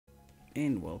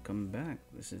And welcome back.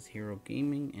 This is Hero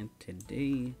Gaming, and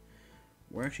today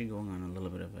we're actually going on a little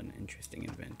bit of an interesting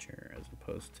adventure as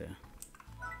opposed to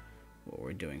what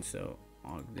we're doing. So,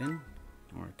 Ogden,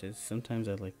 or it is, sometimes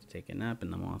I'd like to take a nap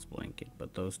in the moss blanket,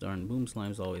 but those darn boom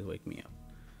slimes always wake me up.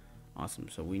 Awesome,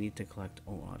 so we need to collect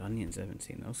odd onions. I haven't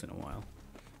seen those in a while.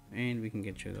 And we can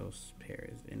get you those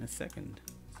pears in a second.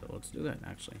 So let's do that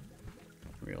actually.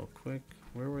 Real quick.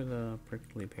 Where were the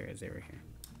prickly pears? They were here.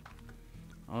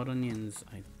 Odd onions,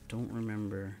 I don't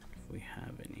remember if we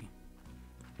have any.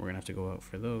 We're gonna have to go out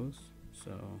for those.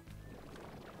 So,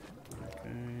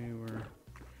 okay, we're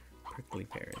prickly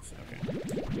pears. Okay.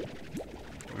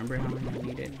 Remember how many I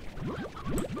needed?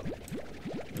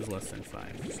 It was less than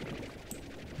 5. So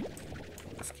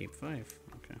we'll just keep 5.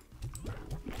 Okay.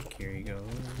 Here you go.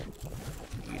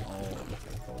 Eat all the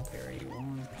purple berry you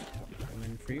want, and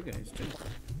then for you guys too.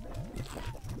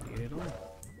 Eat it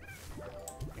all.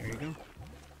 There you go.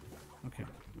 Okay,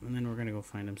 and then we're gonna go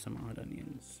find him some odd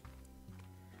onions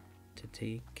to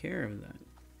take care of that.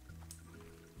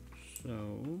 So,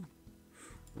 ooh,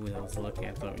 that was lucky.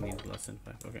 I thought we needed less than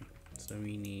 5. Okay, so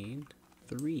we need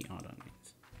 3 odd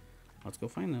onions. Let's go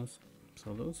find those.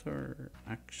 So those are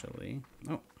actually,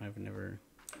 oh, I've never,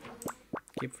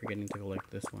 keep forgetting to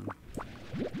collect this one.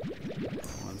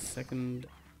 1 second,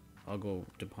 I'll go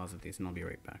deposit these and I'll be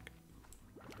right back.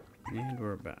 And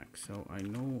we're back. So I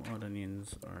know odd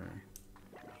onions are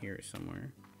here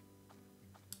somewhere.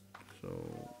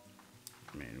 So,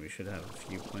 man, we should have a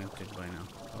few planted by now.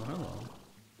 Oh, hello.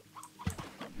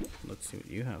 Let's see what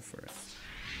you have for us.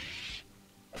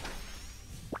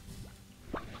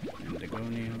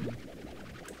 Indigonium.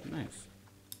 Nice.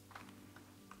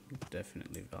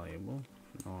 Definitely valuable.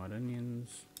 No odd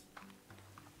onions.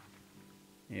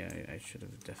 Yeah, I should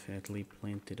have definitely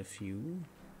planted a few.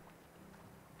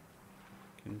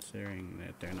 Considering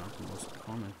that they're not the most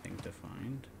common thing to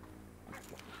find.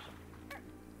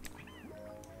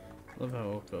 Love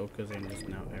how Okas are just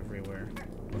now everywhere.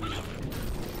 No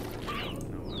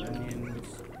onions.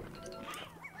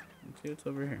 Let's see what's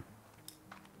over here.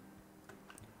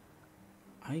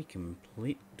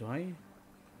 Do I?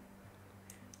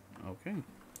 Okay.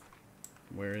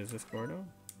 Where is this Gordo?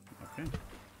 Okay.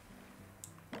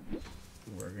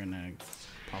 We're gonna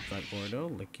pop that Gordo,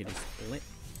 lickety split,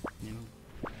 you know.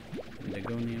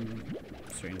 Indigonium,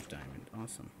 strange diamond.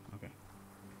 Awesome. Okay.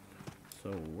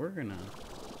 So we're gonna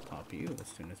pop you as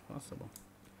soon as possible.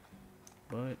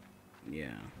 But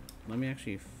yeah, let me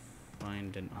actually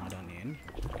find an odd onion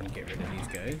and get rid of these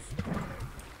guys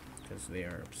because they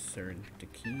are absurd to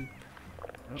keep.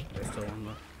 Oh, they're still on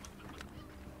the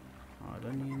odd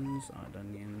onions. Odd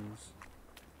onions.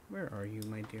 Where are you,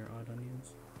 my dear odd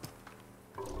onions?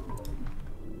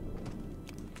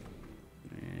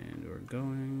 And we're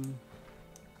going.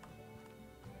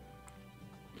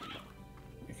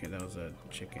 Okay, that was a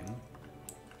chicken.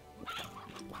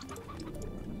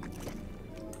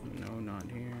 No, not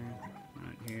here.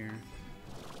 Not here.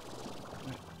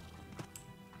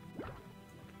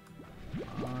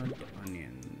 Odd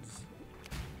onions.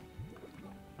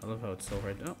 I love how it's so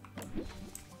hard. Oh.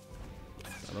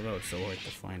 I love how it's so hard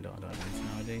to find odd onions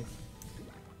nowadays.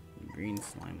 Green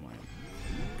slime lamp.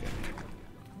 Okay.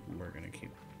 We're gonna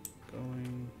keep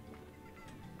going.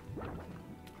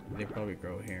 They probably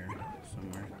grow here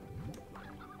somewhere.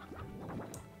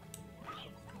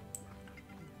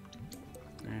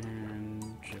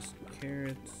 And just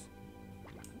carrots.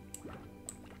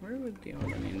 Where would the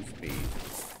odd onions be?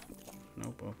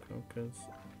 Nope, Okas.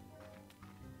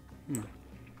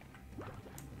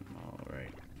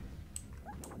 Alright.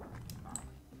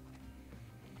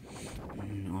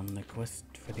 On the quest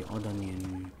for the odd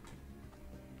onion.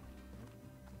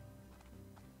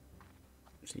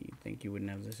 So you'd think you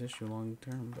wouldn't have this issue long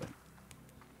term, but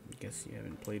I guess you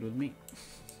haven't played with me.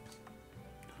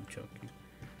 I'm joking.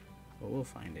 But we'll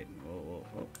find it.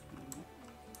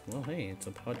 Well, hey, it's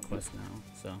a pod quest now,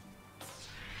 so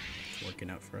it's working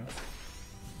out for us.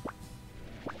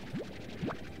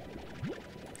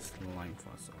 Slime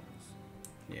fossils.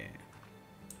 Yeah.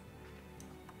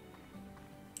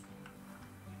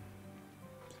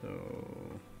 So,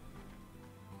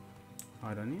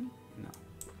 odd onion? No.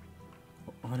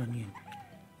 Oh, odd onion.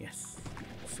 Yes.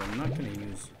 So I'm not gonna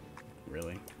use,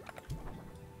 really.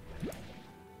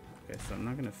 Okay, so I'm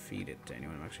not gonna feed it to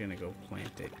anyone. I'm actually gonna go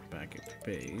plant it back at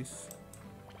base.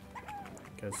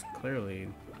 Because clearly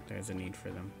there's a need for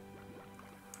them.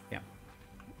 Yeah.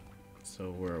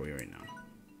 So where are we right now?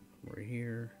 We're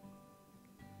here.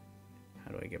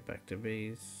 How do I get back to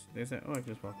base? There's a, oh, I can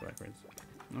just walk backwards.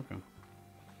 Okay.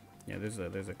 Yeah, there's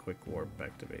a quick warp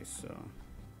back to base, so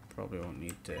probably won't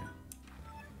need to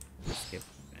skip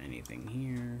anything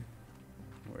here.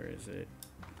 Where is it?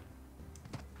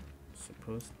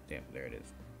 Yep, there it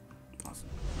is. Awesome.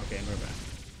 Okay, and we're back.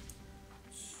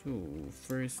 So,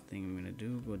 first thing I'm gonna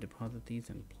do, go deposit these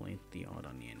and plant the odd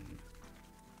onion.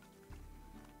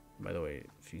 By the way,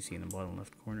 if you see in the bottom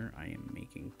left corner, I am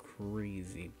making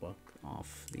crazy buck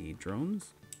off the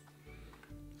drones.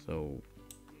 So,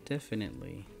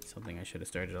 definitely something I should have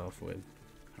started off with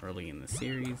early in the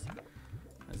series,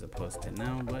 as opposed to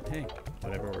now, but hey,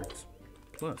 whatever works.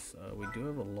 Plus, we do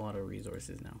have a lot of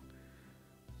resources now.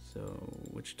 So,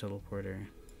 which teleporter?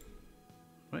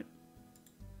 What?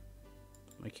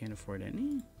 I can't afford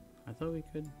any? I thought we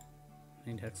could. I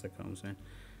need hexacombs, man.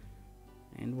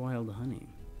 And wild honey.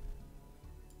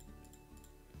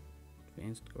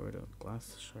 Advanced Gordo.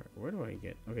 Glass shard. Where do I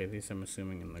get? Okay, these I'm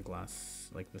assuming in the glass,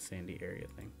 like the sandy area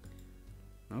thing.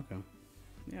 Okay.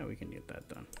 Yeah, we can get that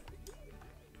done.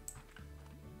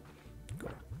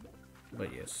 Cool.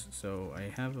 But yes, so I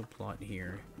have a plot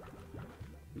here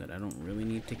that I don't really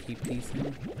need to keep these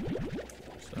in,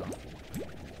 so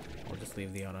I'll just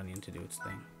leave the odd onion to do its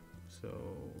thing. So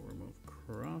remove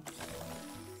crops,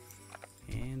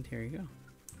 and here you go.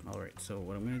 Alright, so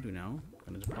what I'm gonna do now,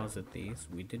 I'm gonna deposit these.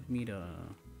 We did meet a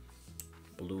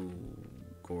blue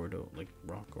Gordo, like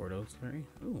rock Gordo, sorry.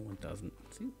 Ooh, 1000.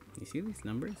 See, you see these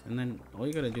numbers? And then all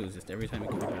you gotta do is just every time you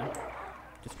come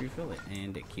back, just refill it,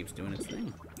 and it keeps doing its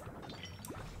thing.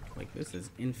 Like, this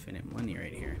is infinite money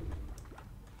right here.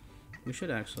 We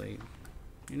should actually,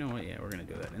 you know what, yeah, we're gonna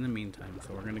do that in the meantime.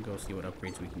 So we're gonna go see what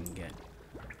upgrades we can get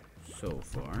so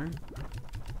far.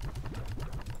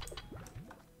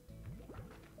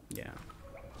 Yeah,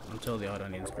 until the odd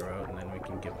onions grow out, and then we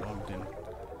can give Ogden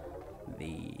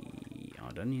the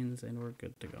odd onions, and we're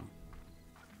good to go.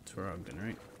 It's for Ogden,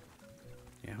 right?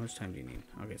 Yeah, how much time do you need?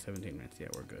 Okay, 17 minutes, yeah,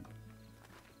 we're good.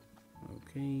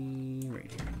 Okay, right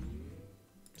here.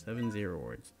 70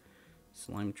 rewards.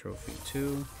 Slime trophy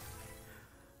 2.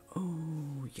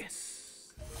 Oh,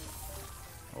 yes.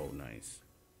 Oh, nice.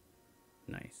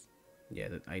 Nice. Yeah,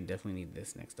 I definitely need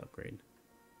this next upgrade.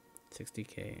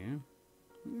 60k, yeah?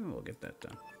 Yeah, we'll get that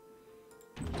done.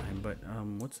 But,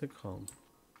 what's it called?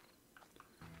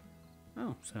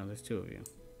 Oh, so there's 2 of you.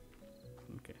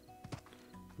 Okay.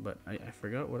 But I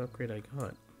forgot what upgrade I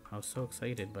got. I was so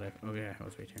excited, but okay, I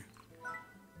was right here.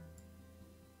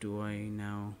 Do I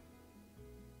now...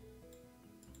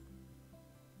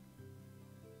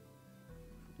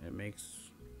 It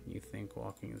makes you think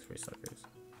walking is for suckers.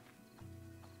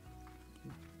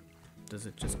 Does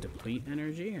it just deplete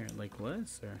energy, or like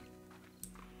less, or...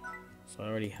 So I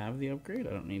already have the upgrade,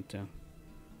 I don't need to...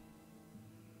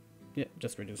 Yeah,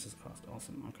 just reduces cost,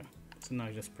 awesome, okay. So now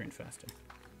I just sprint faster,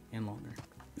 and longer.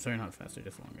 Sorry, not faster,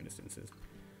 just longer distances.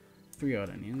 3 odd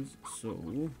onions,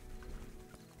 so...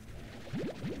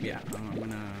 Yeah, I'm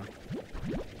gonna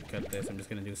cut this, I'm just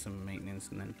gonna do some maintenance,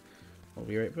 and then I'll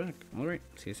be right back. Alright,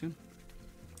 see you soon.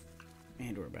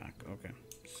 And we're back, okay.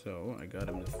 So, I got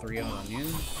him the 3 odd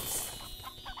onions.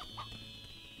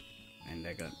 And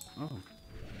I got... Oh.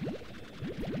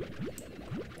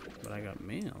 But I got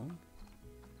mail.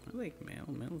 I like mail.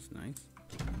 Mail's nice.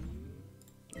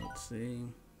 Let's see.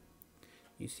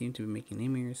 You seem to be making a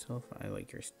name of yourself. I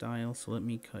like your style, so let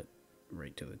me cut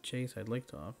right to the chase. I'd like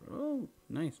to offer... Oh,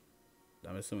 nice.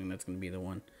 I'm assuming that's going to be the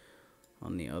one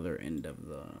on the other end of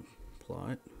the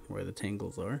plot, where the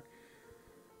tangles are.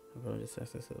 I've got just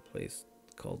access to a place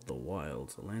called the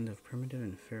Wilds, a land of primitive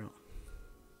and feral...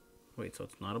 Wait, so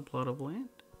it's not a plot of land?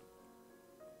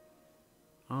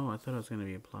 Oh, I thought it was going to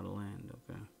be a plot of land,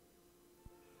 okay.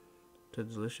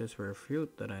 It's delicious for a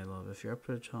fruit that I love. If you're up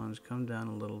for the challenge, come down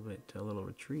a little bit to a little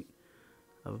retreat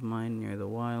of mine near the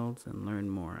Wilds and learn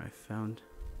more. I found...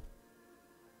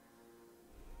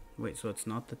 Wait, so it's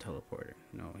not the teleporter.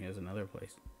 No, he has another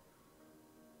place.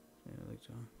 Yeah, I like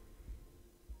so.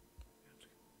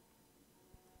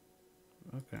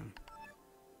 Okay.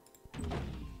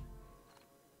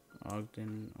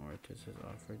 Ogden Ortiz has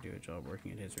offered you a job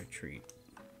working at his retreat.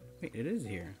 Wait, it is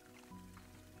here.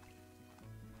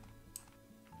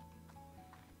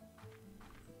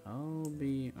 I'll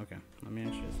be... Okay, let me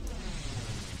actually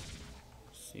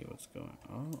just see what's going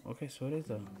on. Oh, okay, so it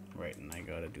is a... Right, and I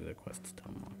gotta do the quests to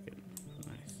unlock it.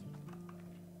 Nice.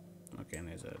 Okay, and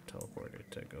there's a teleporter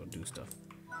to go do stuff.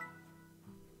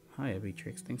 Hi,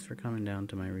 Beatrix. Thanks for coming down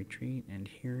to my retreat and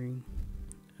hearing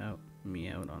me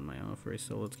out on my offer.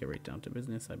 So let's get right down to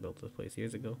business. I built this place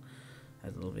years ago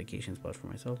as a little vacation spot for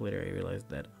myself. Later, I realized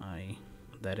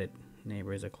that it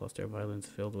neighbors a cluster of islands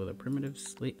filled with a primitive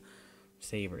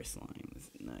saber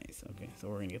slimes. Nice. Okay, so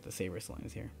we're gonna get the saber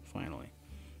slimes here. Finally,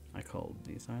 I called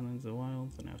these islands the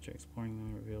Wilds, and after exploring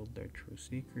them, I revealed their true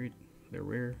secret. The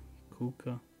rare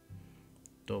Kuka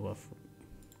Doba fruit.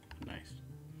 Nice.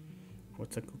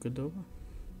 What's a Kuka Doba?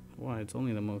 Why, it's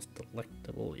only the most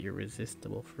delectable,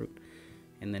 irresistible fruit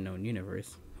in the known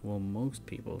universe. Well, most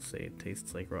people say it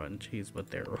tastes like rotten cheese,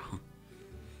 but they're wrong.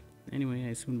 Anyway,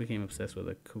 I soon became obsessed with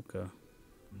the Kuka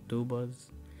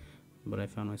Dobas, but I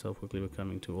found myself quickly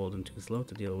becoming too old and too slow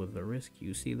to deal with the risk.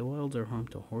 You see, the wilds are home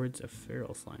to hordes of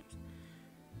feral slimes.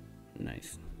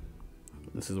 Nice.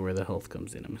 This is where the health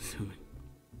comes in, I'm assuming.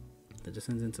 The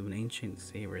descendants of an ancient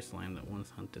saber slime that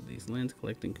once hunted these lands,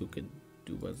 collecting Kuka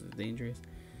Dobas is dangerous.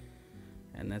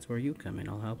 And that's where you come in.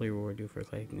 I'll happily reward you for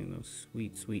collecting those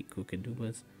sweet, sweet Kuka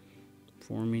Dobas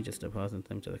for me. Just deposit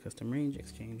them to the custom range,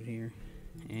 exchange here,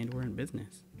 and we're in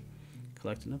business.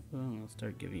 Collect enough of them, I'll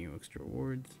start giving you extra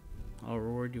rewards. I'll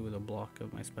reward you with a block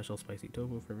of my special spicy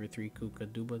tofu for every 3 Kuka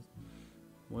Dobas.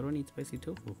 What do I need spicy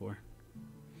tofu for?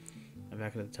 I've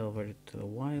activated the teleporter to the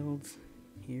wilds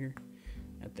here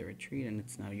at the retreat, and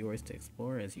it's now yours to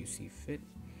explore as you see fit.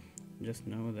 Just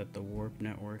know that the warp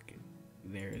network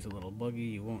there is a little buggy.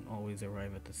 You won't always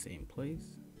arrive at the same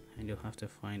place, and you'll have to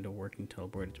find a working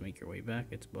teleporter to make your way back.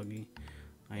 It's buggy,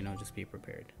 I know, just be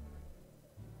prepared.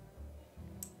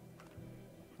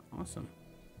 Awesome.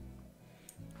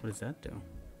 What does that do?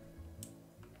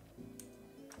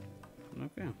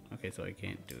 Okay, so I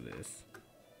can't do this,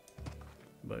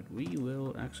 but we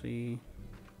will actually,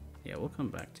 yeah, we'll come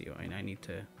back to you. I need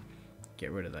to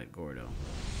get rid of that Gordo.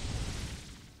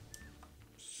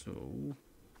 So,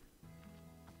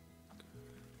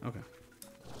 okay.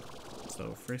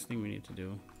 So first thing we need to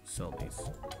do, sell these.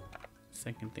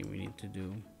 Second thing we need to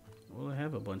do, well, I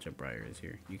have a bunch of briars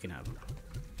here. You can have them.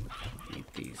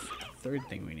 Eat these. Third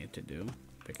thing we need to do,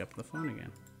 pick up the phone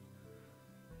again.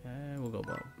 We'll go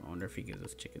Bob. I wonder if he gives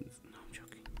us chickens. No, I'm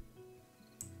joking.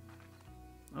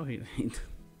 Oh, he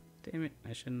damn it,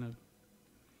 I shouldn't have.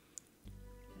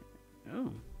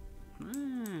 Oh.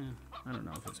 I don't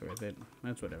know if it's worth it.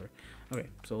 That's whatever. Okay,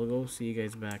 so we'll go see you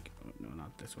guys back. Oh, no,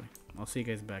 not this way. I'll see you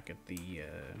guys back at the,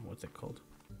 what's it called?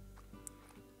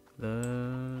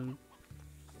 The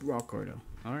Rock Gordo.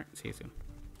 Alright, see you soon.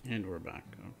 And we're back.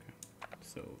 Okay.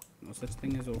 So, no such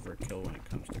thing as overkill when it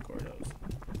comes to Gordos.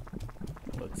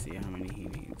 Let's see how many he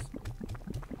needs.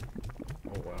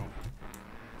 Oh, wow.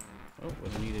 Oh,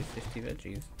 well, I needed 50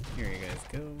 veggies. Here you guys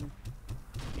go.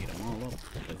 Eat them all up,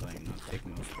 because I'm not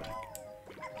taking those back.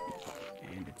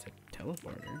 And it's a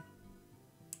teleporter.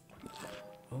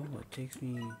 Oh, it takes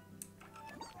me...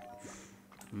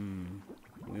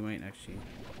 We might actually...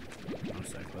 One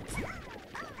sec, let's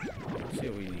see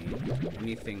what we need.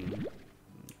 Anything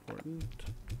important?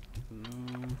 No.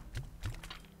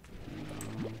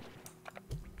 No.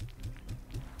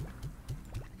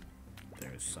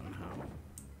 There's somehow...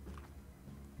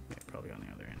 Yeah, probably on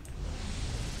the other end.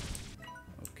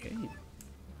 Okay.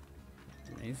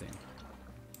 Amazing.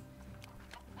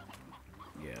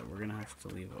 Yeah, we're gonna have to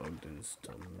leave Ogden's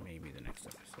till maybe the next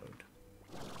episode.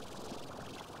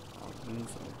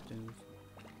 Ogden's.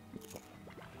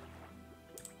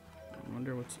 I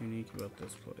wonder what's unique about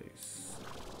this place.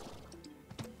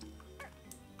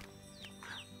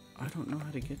 I don't know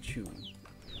how to get you.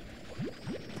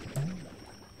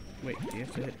 Wait, do you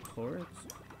have to hit chords?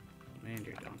 And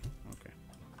you're done. Okay.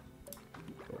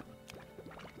 Cool.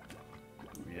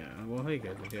 Yeah, well, hey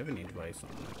guys, if you have any advice on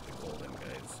like the golden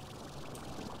guys,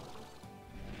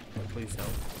 please help.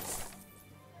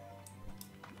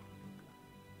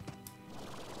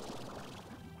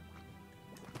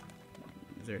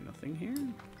 Is there nothing here?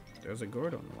 There's a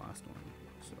Gordo on the last one,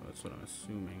 so that's what I'm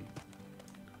assuming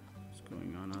is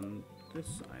going on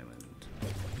this island.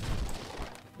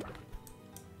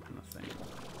 Nothing.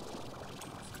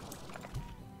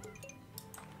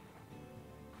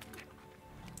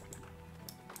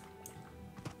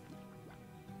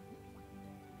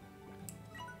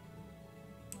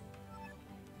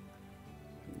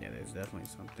 Yeah, there's definitely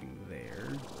something there.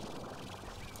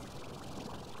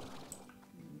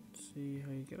 Let's see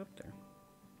how you get up there.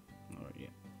 Oh, yeah.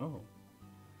 Oh.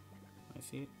 I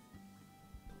see it.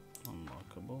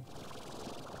 Unlockable.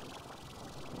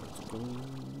 Let's go.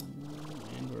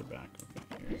 And we're back. Okay,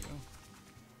 here we go.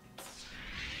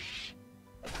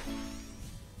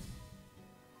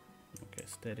 Okay,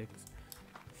 aesthetics.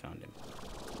 Found him.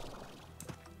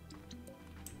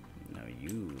 Now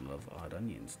you love odd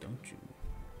onions, don't you?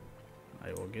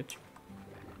 I will get you.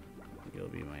 You'll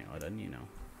be my odd onion now.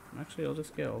 Actually, I'll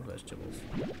just get all vegetables.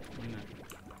 Why not?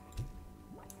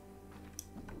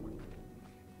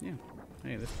 Yeah.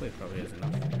 Hey, this plate probably has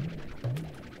enough.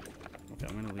 Okay,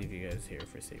 I'm gonna leave you guys here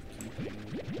for safekeeping.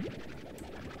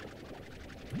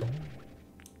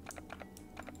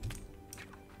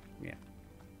 Yeah.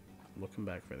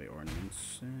 come back for the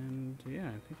ornaments, and yeah,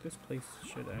 I think this place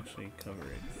should actually cover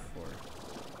it for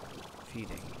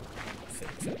feeding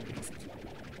 6 at least.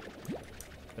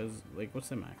 Because, like, what's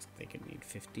the max they can need?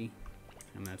 50?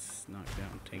 And that's not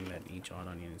counting that each odd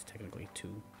onion is technically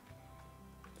 2.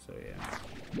 So yeah.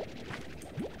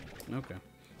 Okay.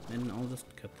 Then I'll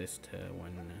just cut this to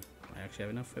when I actually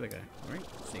have enough for the guy. Alright,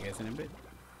 see you guys in a bit.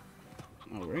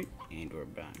 Alright, and we're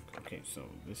back. Okay, so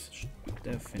this should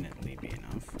definitely be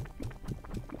enough.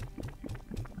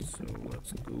 So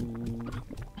let's go.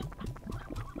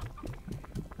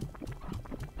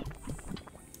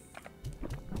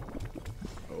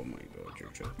 Oh my god,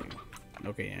 you're joking.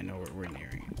 Okay, I know we're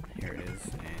nearing. Here it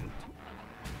is, and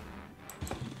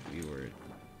we were...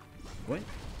 What?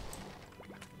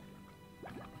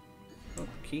 Oh,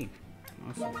 key.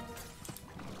 Awesome.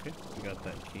 Okay, we got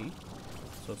that key.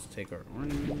 So let's take our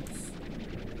ornaments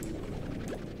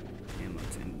and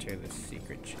let's enter the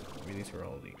secret chamber. These are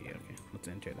all the... Yeah, okay. Let's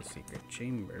enter the secret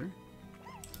chamber.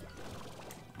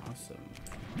 Awesome.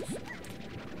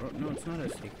 Oh, no, it's not a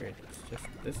secret. It's just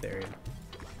this area.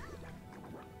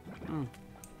 Oh.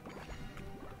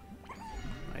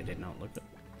 I did not look up.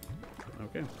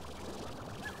 Okay.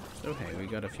 So hey, we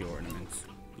got a few ornaments.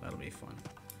 That'll be fun.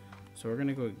 So we're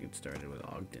gonna go get started with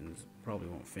Ogden's. Probably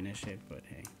won't finish it, but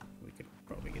hey, we could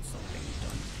probably get something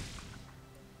done.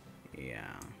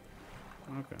 Yeah.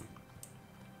 Okay.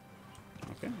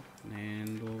 Okay.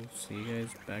 And we'll see you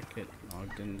guys back at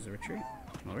Ogden's retreat.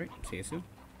 Alright, see you soon.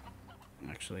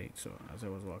 Actually, so as I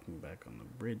was walking back on the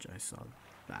bridge, I saw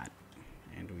that.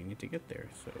 And we need to get there,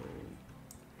 so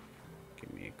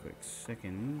give me a quick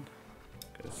second.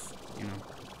 Because, you know,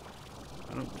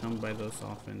 I don't come by those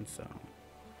often, so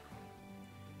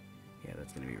yeah,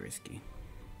 that's gonna be risky.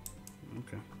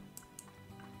 Okay.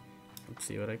 Let's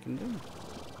see what I can do.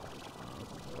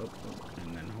 Up,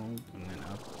 and then hold, and then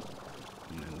up,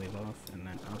 and then leave off, and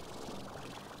then up,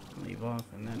 and leave off,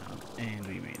 and then up, and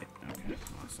we made it. Okay,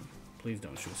 awesome. Please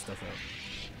don't shoot stuff out.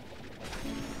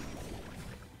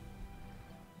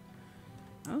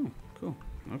 Oh, cool.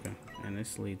 Okay, and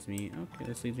this leads me, okay,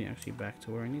 this leads me actually back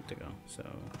to where I need to go, so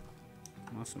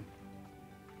awesome.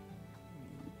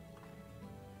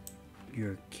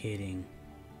 You're kidding.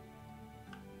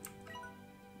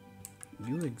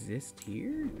 You exist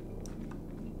here?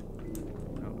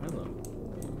 Oh, hello.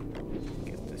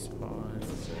 Get this pause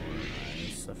before I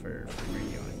suffer from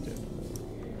radioactive.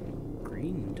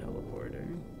 Green teleporter.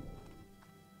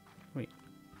 Wait.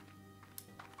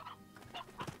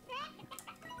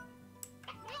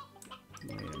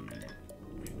 Wait a minute.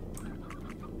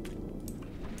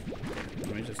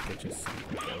 Let me just get you some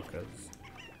focus.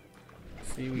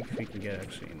 See if we can get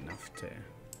actually enough to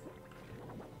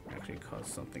actually cause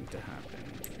something to happen.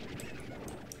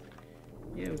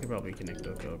 Yeah, we could probably connect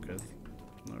Okokas.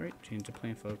 Alright, change the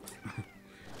plan, folks.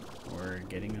 We're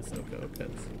getting us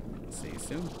Okokas. See you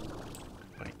soon.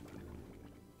 Bye.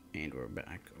 And we're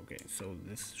back. Okay, so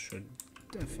this should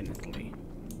definitely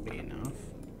be enough.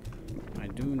 I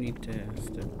do need to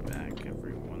step back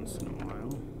every once in a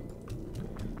while.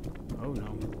 Oh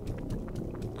no.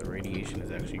 The radiation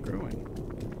is actually growing.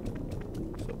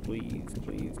 So please,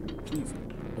 please, please.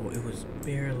 Oh, it was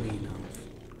barely enough.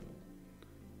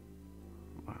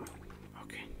 Wow.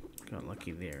 Okay. Got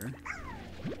lucky there.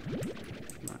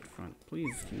 Not front.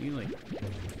 Please, can you, like,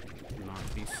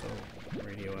 not be so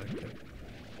radioactive?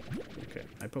 Okay.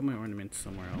 I put my ornaments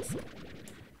somewhere else.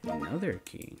 Another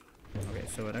key. Okay,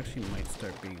 so it actually might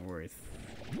start being worth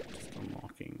just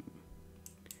unlocking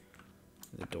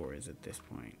the doors at this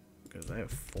point. Because I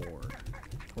have 4.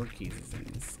 4 keys is an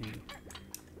insane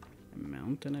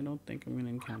amount, and I don't think I'm going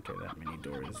to encounter that many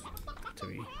doors, to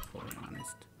be fully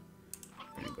honest. I'm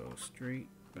going to go straight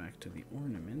back to the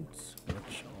ornaments,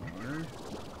 which are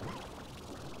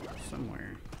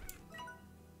somewhere.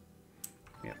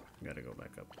 Yep, gotta go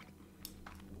back up.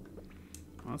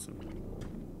 Awesome.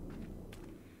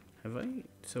 Have I...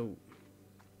 So...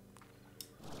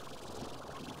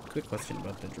 Quick question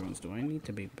about the drones. Do I need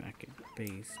to be back at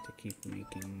base to keep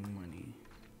making money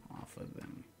off of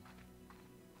them?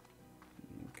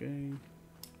 Okay.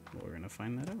 Well, we're gonna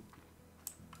find that out.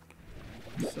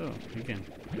 So, again,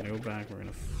 we're gonna go back. We're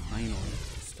gonna finally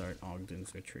start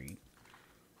Ogden's retreat.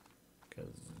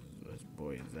 Because,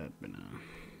 boy, has that been a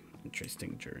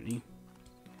interesting journey.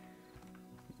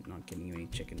 Not getting you any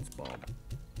chickens, Bob.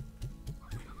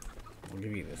 I'll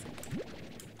give you this one.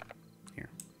 Here,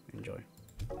 enjoy.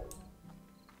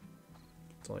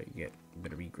 That's all you get. You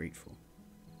better be grateful.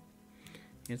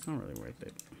 Yeah, it's not really worth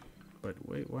it. But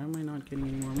wait, why am I not getting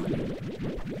any more money?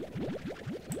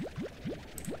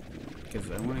 Because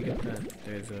I want to get that.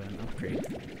 There's an upgrade.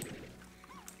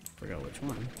 Forgot which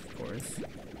one, of course.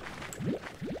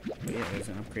 But yeah, there's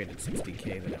an upgraded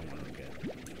 60k that I want to get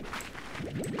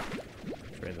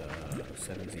for the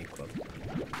 7Z Club.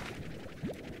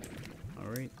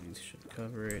 Alright, these should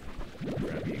cover it.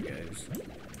 Grab you guys.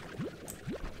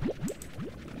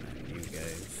 And then you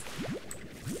guys.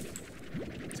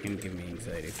 It's gonna give me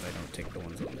anxiety if I don't take the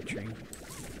ones on the tree.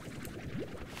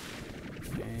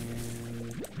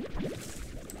 And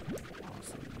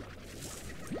awesome.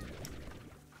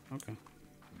 Okay.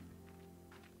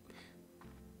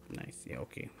 Nice. Yeah,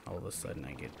 okay. All of a sudden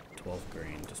I get 12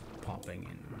 grain just popping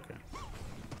in. Okay.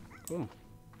 Cool.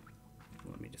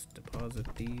 Let me just deposit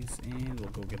these and we'll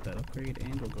go get that upgrade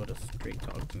and we'll go to straight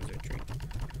to Ogden's Retreat.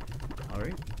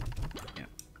 Alright. Yeah,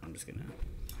 I'm just gonna.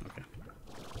 Okay.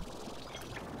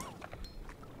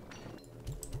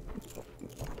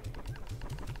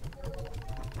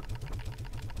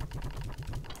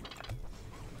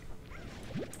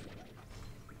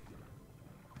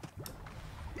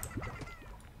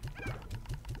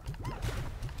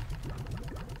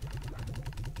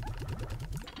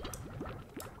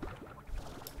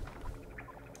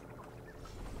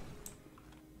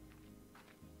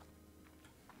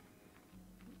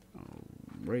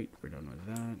 Right, we're done with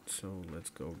that, so let's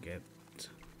go get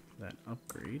that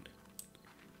upgrade.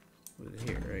 Was it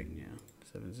here, right? Yeah,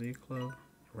 7Z Club.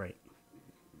 Right.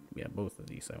 Yeah, both of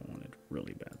these I wanted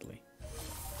really badly.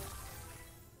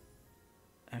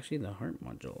 Actually, the Heart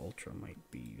Module Ultra might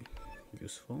be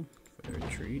useful for the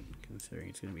retreat, considering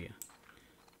it's going to be a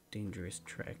dangerous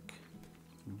trek.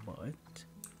 But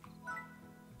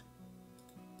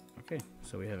okay,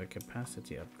 so we have a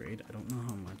capacity upgrade. I don't know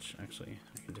how much. Actually,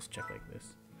 I can just check like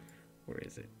this. Where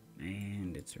is it?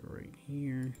 And it's right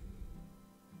here.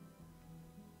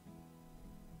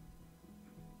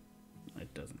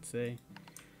 It doesn't say.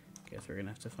 Guess we're gonna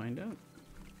have to find out.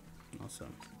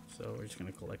 Awesome. So we're just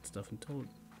gonna collect stuff until it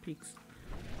peaks.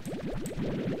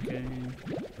 Okay.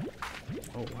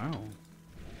 Oh wow.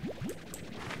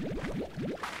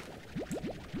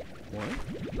 What?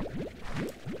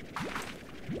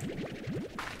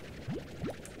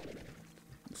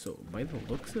 So by the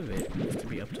looks of it, it needs to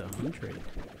be up to 100.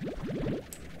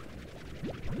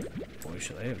 Boy,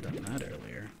 should I have done that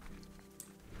earlier.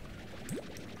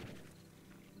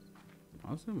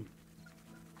 Awesome.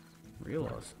 Real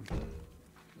awesome.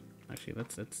 Actually,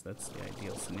 that's the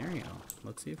ideal scenario.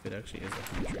 Let's see if it actually is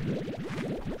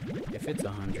 100. If it's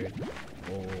 100,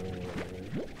 oh,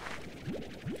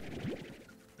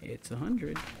 it's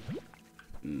 100.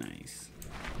 Nice.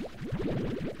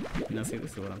 Now see,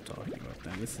 this is what I'm talking about.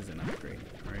 Now this is an upgrade,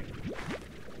 right?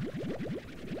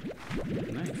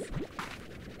 Nice.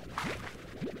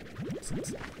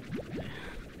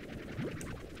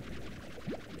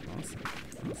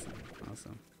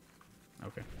 Awesome.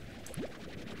 Okay.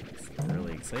 It's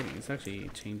really exciting. This actually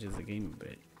changes the game a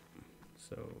bit.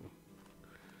 So,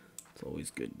 it's always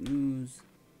good news.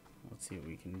 Let's see what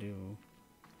we can do.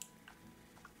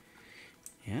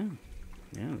 Yeah,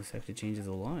 this actually changes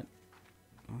a lot.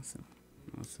 Awesome.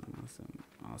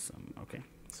 Okay,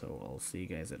 so I'll see you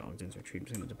guys at Ogden's Retreat. I'm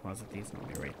just going to deposit these and I'll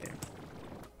be right there.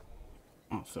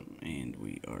 Awesome, and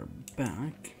we are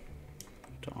back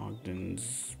to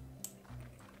Ogden's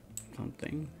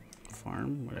something,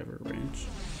 farm, whatever, ranch.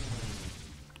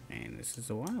 And this is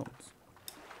the wilds.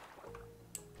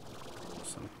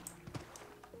 Awesome.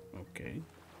 Okay.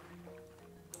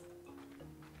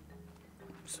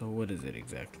 So what is it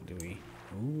exactly? Do we...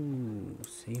 Ooh,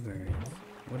 seabirds.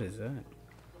 What is that?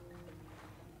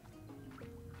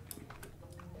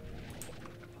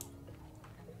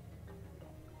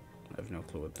 I have no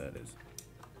clue what that is.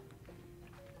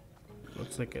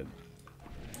 Looks like a...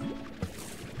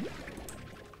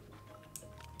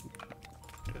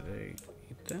 Do they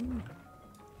eat them?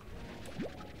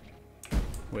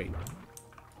 Wait.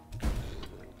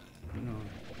 No.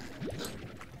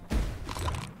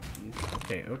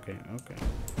 Okay.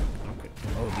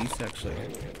 Oh, these actually...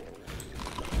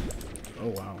 Oh,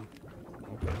 wow.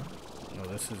 Okay. No,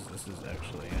 this is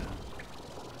actually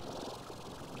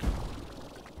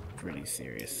a pretty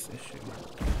serious issue.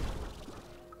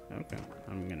 Okay.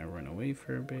 I'm gonna run away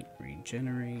for a bit,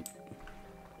 regenerate.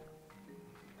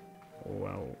 Oh,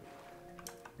 wow.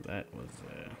 That was,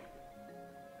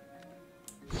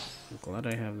 I'm glad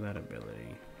I have that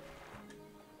ability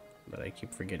that I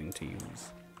keep forgetting to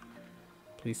use.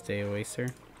 Please stay away, sir.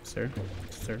 Sir.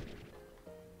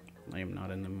 I am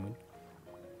not in the mood.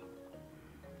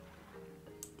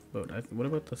 But what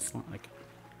about the slime? Like,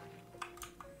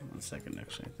 1 second,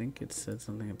 actually. I think it said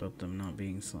something about them not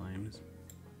being slimes.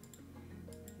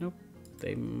 Nope,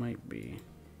 they might be.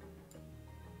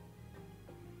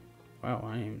 Wow,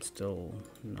 I am still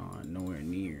not nowhere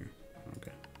near.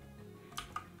 Okay.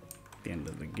 The end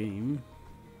of the game.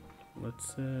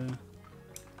 Let's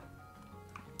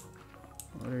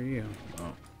what are you?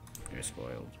 Oh, you're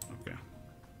spoiled. Okay.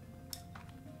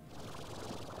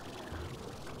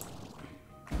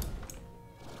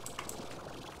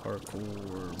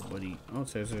 Parkour, buddy. Oh, it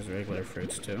says there's regular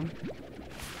fruits too.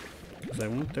 Because I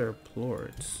want their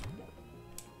plorts.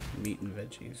 Meat and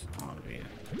veggies. Oh, yeah.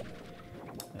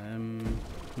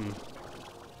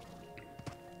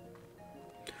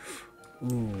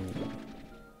 Ooh.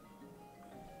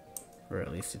 Or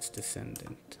at least its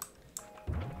descendant.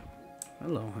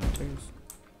 Hello, hunters.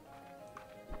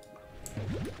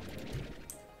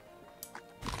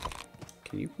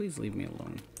 Can you please leave me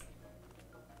alone?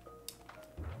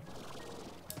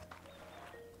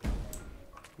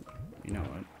 You know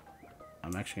what?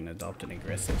 I'm actually gonna adopt an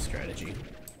aggressive strategy.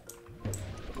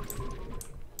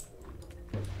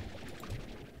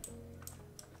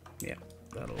 Yeah,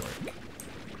 that'll work.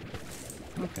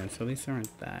 Okay, so these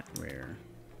aren't that rare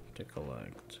to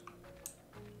collect.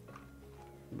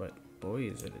 But boy,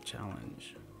 is it a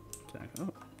challenge.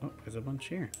 Oh, there's a bunch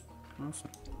here.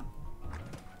 Awesome.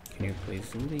 Can you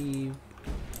please leave?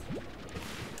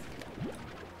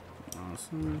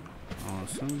 Awesome.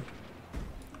 Awesome.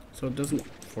 So it doesn't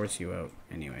force you out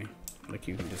anyway. Like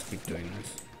you can just keep doing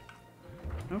this.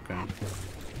 Okay.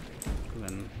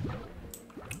 Then,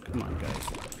 come on guys.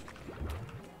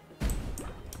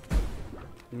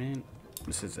 Man,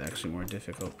 this is actually more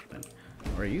difficult than...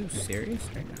 Are you serious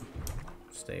right now?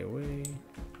 Stay away.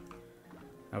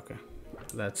 Okay.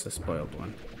 That's the spoiled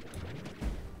one.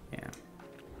 Yeah.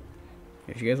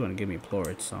 If you guys want to give me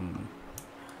plorts,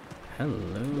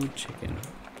 hello chicken.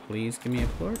 Please give me a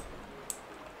plort.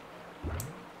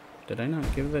 Did I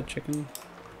not give that chicken?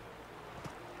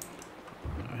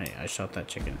 Oh, hey, I shot that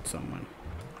chicken at someone.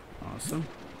 Awesome.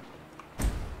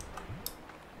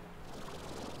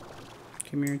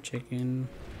 Come here, chicken.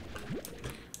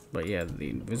 But yeah, the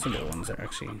invisible ones are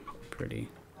actually pretty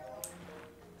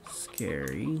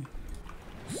scary.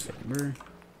 Saber.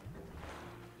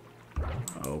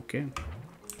 Okay.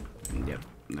 Yep,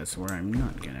 that's where I'm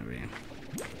not gonna be.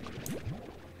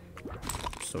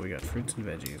 So we got fruits and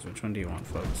veggies. Which one do you want,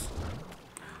 folks?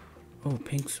 Oh,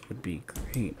 pinks would be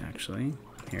great, actually.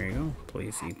 Here you go.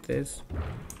 Please eat this.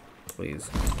 Please.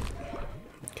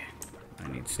 Okay.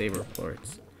 I need saber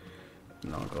plorts.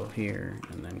 And I'll go here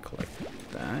and then collect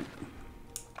that.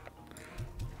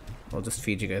 I'll just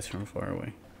feed you guys from far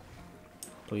away.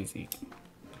 Please eat.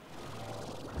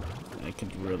 I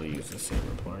could really use the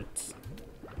saber plorts.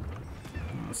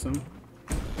 Awesome.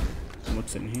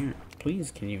 What's in here?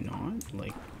 Please, can you not?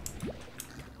 Like...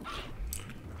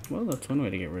 Well, that's one way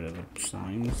to get rid of the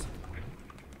slimes.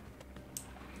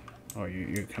 Oh,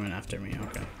 you're coming after me.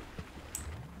 Okay.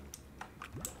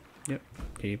 Yep.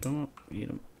 Keep them up. Eat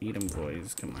them,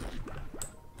 boys. Come on.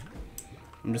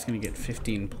 I'm just gonna get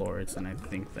 15 plorts, and I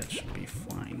think that should be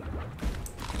fine.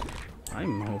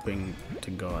 I'm hoping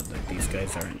to God that these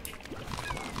guys aren't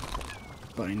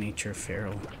by nature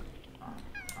feral.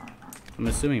 I'm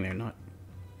assuming they're not.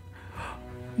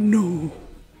 No!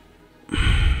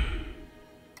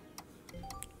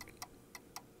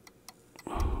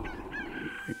 Oh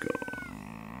my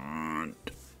God.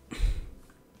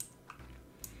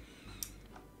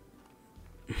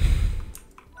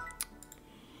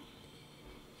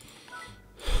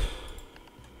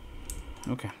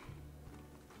 Okay.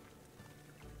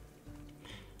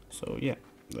 So yeah,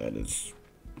 that is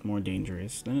more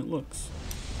dangerous than it looks.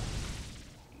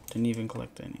 Didn't even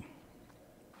collect any.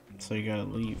 So you gotta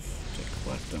leave to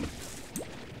collect them.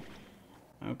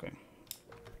 Okay.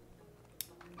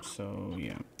 So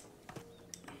yeah.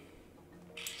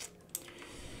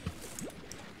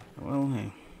 Well,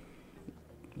 hey.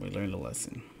 We learned a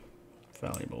lesson.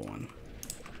 Valuable one.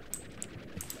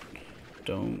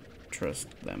 Don't trust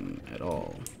them at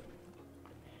all.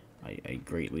 I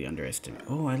greatly underestimate.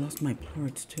 Oh, I lost my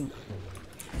plorts too.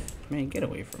 Man, get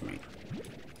away from me.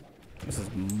 This is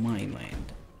my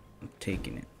land. I'm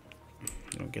taking it.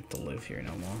 I don't get to live here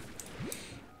no more.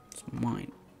 It's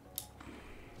mine.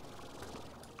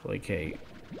 Like, hey,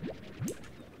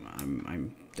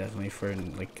 I'm definitely for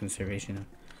like conservation.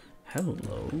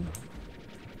 Hello.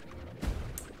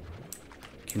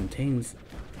 Contains.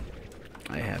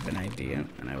 I have an idea,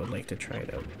 and I would like to try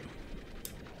it out.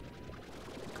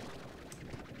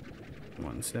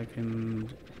 1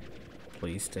 second.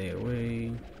 Please stay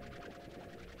away.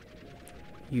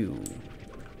 You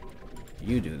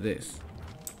do this.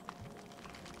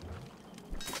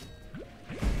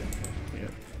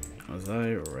 Yep. Was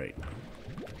I right?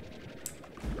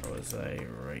 Or was I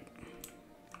right?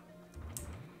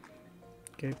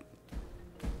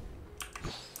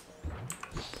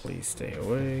 Please stay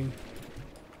away.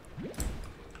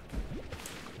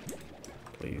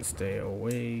 Please stay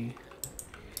away.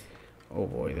 Oh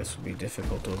boy, this would be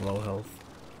difficult with low health.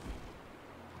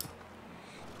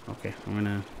 Okay, I'm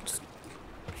gonna just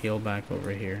heal back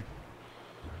over here.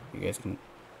 You guys can...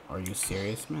 Are you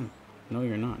serious, man? No,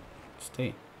 you're not.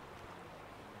 Stay.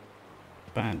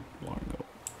 Bad, Largo.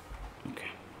 Okay.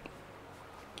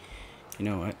 You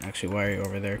know what? Actually, why are you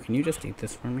over there? Can you just eat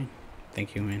this for me?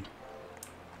 Thank you, man.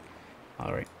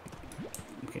 Alright.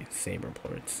 Okay, saber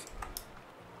plorts.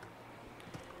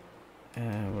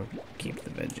 We'll keep the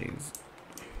veggies.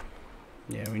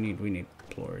 Yeah, we need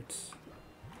plorts.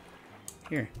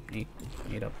 Here, eat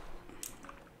up.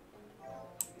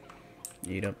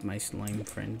 Eat up, my slime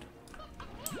friend.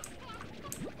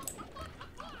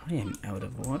 I am out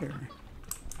of water.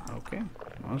 Okay,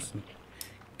 awesome.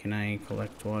 Can I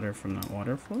collect water from that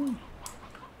water flow?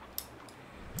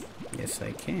 Yes,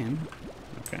 I can.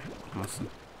 Okay, awesome.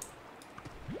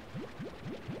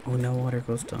 Oh, now water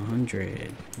goes to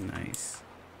 100. Nice.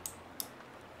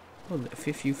 Oh,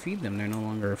 if you feed them, they're no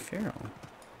longer feral.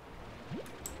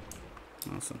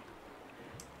 Awesome.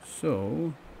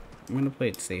 So, I'm gonna play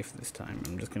it safe this time.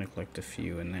 I'm just gonna collect a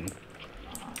few and then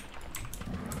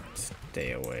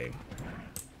stay away.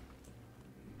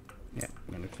 Yeah,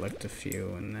 I'm gonna collect a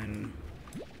few and then,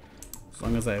 as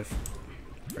long as I've...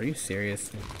 Are you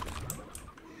serious?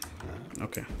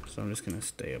 Okay, so I'm just gonna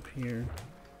stay up here.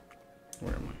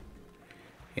 Where am I?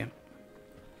 Yeah,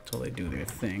 until they do their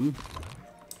thing.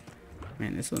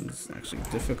 Man, this one's actually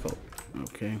difficult.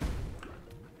 Okay.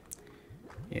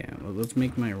 Yeah, well, let's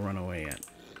make my runaway at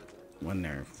when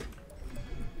they're...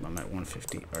 I'm at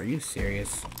 150. Are you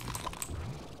serious?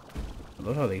 I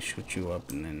love how they shoot you up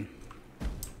and then...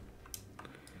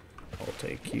 I'll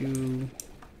take you.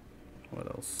 What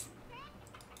else?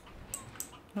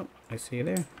 Oh, I see you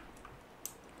there.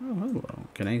 Oh, hello.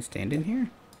 Can I stand in here?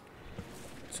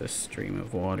 It's a stream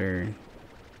of water.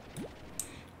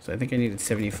 So I think I needed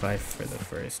 75 for the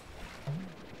first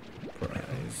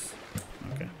prize.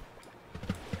 Okay.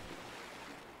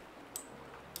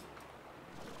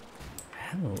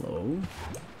 Hello.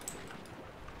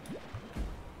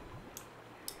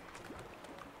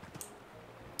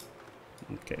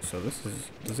 Okay, so this is...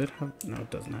 Does it have... No, it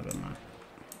doesn't have a map.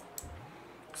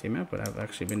 See, map would have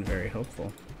actually been very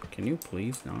helpful. Can you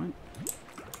please not?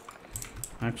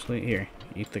 Actually, here.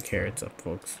 Eat the carrots up,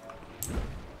 folks.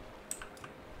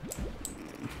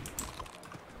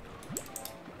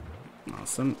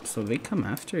 Awesome. So they come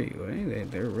after you, eh?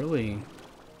 They're really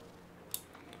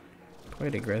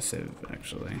quite aggressive,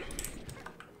 actually.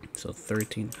 So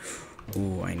 13.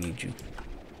 Ooh, I need you.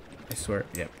 I swear.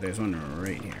 Yep, there's one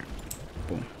right here.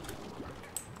 Boom.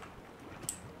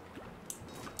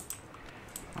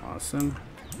 Awesome.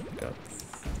 Got...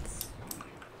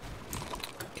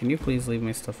 Can you please leave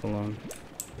my stuff alone?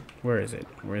 Where is it?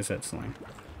 Where is that slime?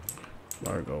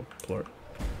 Largo, plort.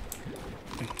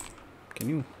 Can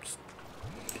you...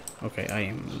 Okay, I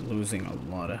am losing a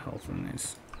lot of health in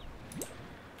this.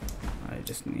 I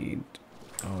just need...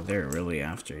 Oh, they're really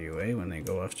after you, eh? When they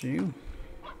go after you.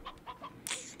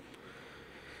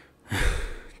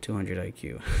 200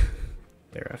 IQ.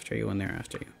 They're after you when they're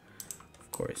after you.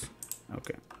 Of course.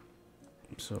 Okay.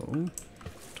 So,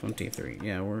 23.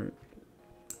 Yeah, we're...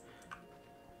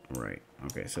 Right.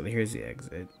 Okay, so here's the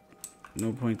exit.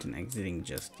 No point in exiting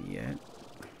just yet.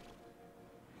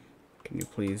 Can you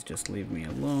please just leave me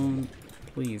alone?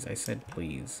 Please, I said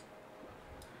please.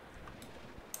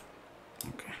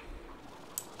 Okay.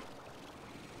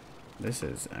 This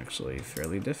is actually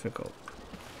fairly difficult.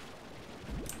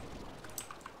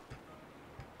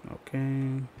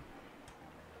 Okay.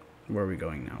 Where are we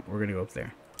going now? We're gonna go up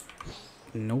there.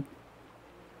 Nope.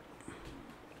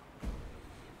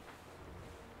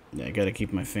 Yeah, I gotta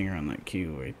keep my finger on that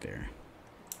Q right there.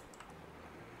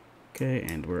 Okay,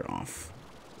 and we're off.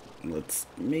 Let's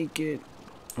make it...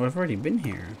 Oh, I've already been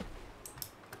here.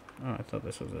 Oh, I thought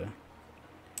this was a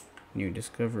new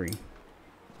discovery.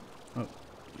 Oh.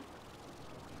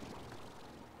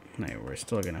 No, we're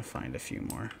still gonna find a few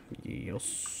more. Yes,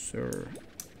 sir.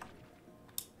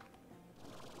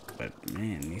 But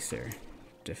man, these are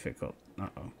difficult.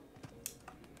 Uh-oh.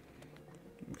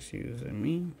 Excuse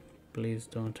me. Please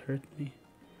don't hurt me.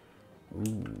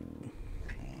 Ooh.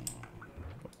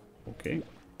 Okay.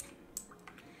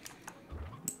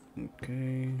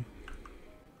 Okay.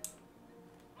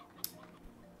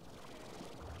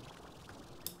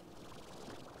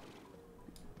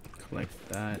 Collect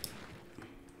that.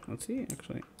 Let's see,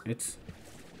 actually. It's...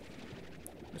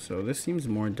 So this seems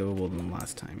more doable than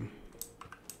last time.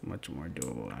 Much more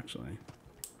doable, actually.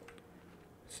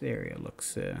 This area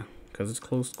looks because it's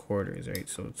close quarters, right?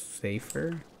 So it's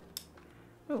safer.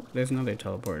 Oh, there's another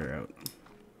teleporter out.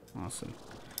 Awesome.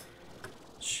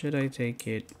 Should I take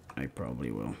it? I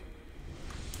probably will.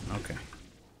 Okay.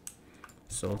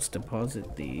 So let's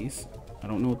deposit these. I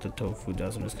don't know what the tofu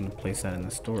does. I'm just going to place that in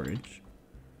the storage.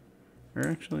 Or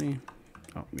actually...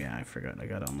 Oh, yeah, I forgot. I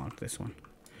got to unlock this one.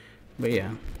 But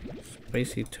yeah.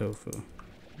 Spicy tofu.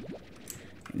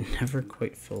 It never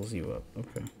quite fills you up.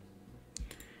 Okay.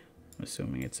 I'm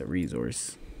assuming it's a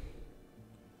resource.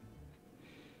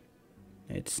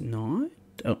 It's not?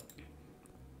 Oh.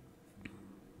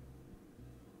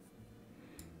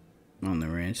 On the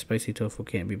ranch, spicy tofu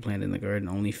can't be planted in the garden,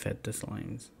 only fed to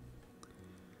slimes.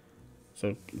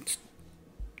 So, it's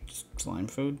slime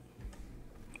food?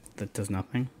 That does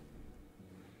nothing?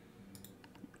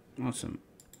 Awesome.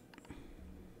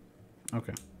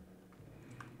 Okay.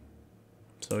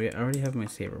 So yeah, I already have my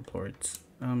save reports.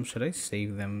 Should I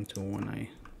save them to when I...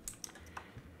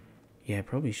 Yeah, I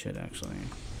probably should actually.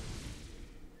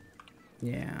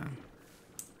 Yeah.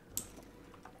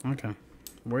 Okay.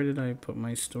 Where did I put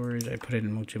my storage? I put it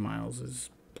in Mochi Miles'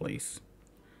 place.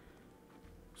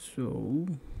 So,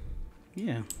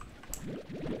 yeah.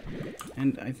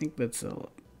 And I think that's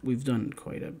we've done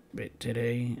quite a bit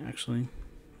today, actually.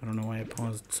 I don't know why I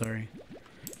paused, sorry.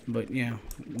 But yeah,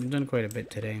 we've done quite a bit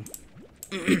today.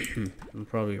 We'll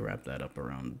probably wrap that up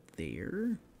around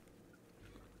there.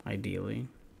 Ideally.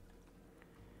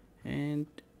 And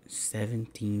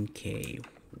 17K.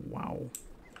 Wow.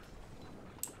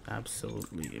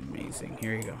 Absolutely amazing.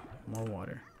 Here you go. More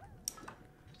water.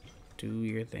 Do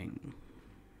your thing.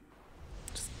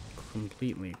 Just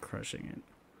completely crushing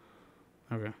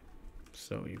it. Okay.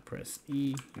 So you press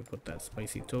E. You put that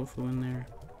spicy tofu in there.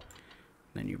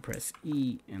 Then you press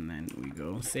E. And then we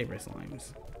go Saber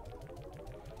Slimes.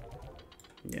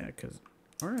 Yeah, because...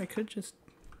 Or I could just...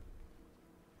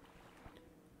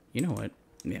 You know what?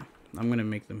 Yeah. I'm going to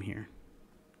make them here.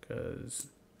 Because...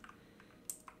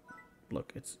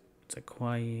 Look, it's a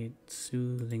quiet,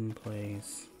 soothing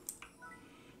place.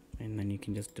 And then you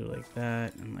can just do like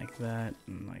that, and like that,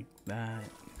 and like that,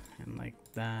 and like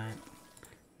that,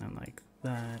 and like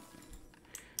that.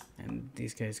 And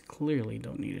these guys clearly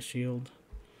don't need a shield.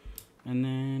 And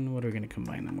then what are we going to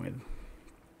combine them with?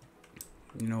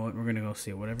 You know what? We're going to go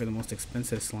see whatever the most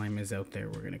expensive slime is out there.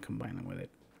 We're going to combine them with it.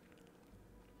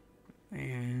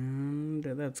 And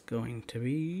that's going to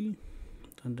be...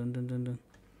 Dun dun dun dun dun.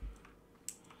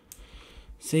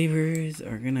 Sabers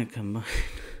are gonna combine.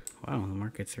 Wow, the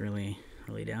market's really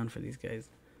down for these guys.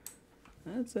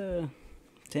 That's a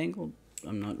Tangled.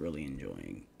 I'm not really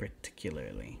enjoying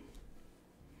particularly.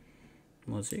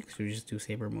 Mosaics? Should we just do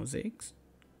Saber Mosaics?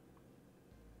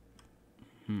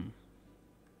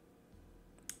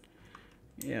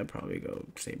 Yeah, probably go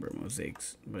Saber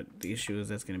Mosaics. But the issue is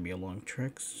that's gonna be a long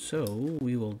trek, so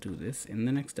we will do this in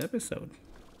the next episode.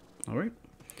 Alright.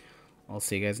 I'll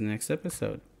see you guys in the next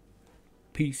episode.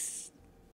 Peace.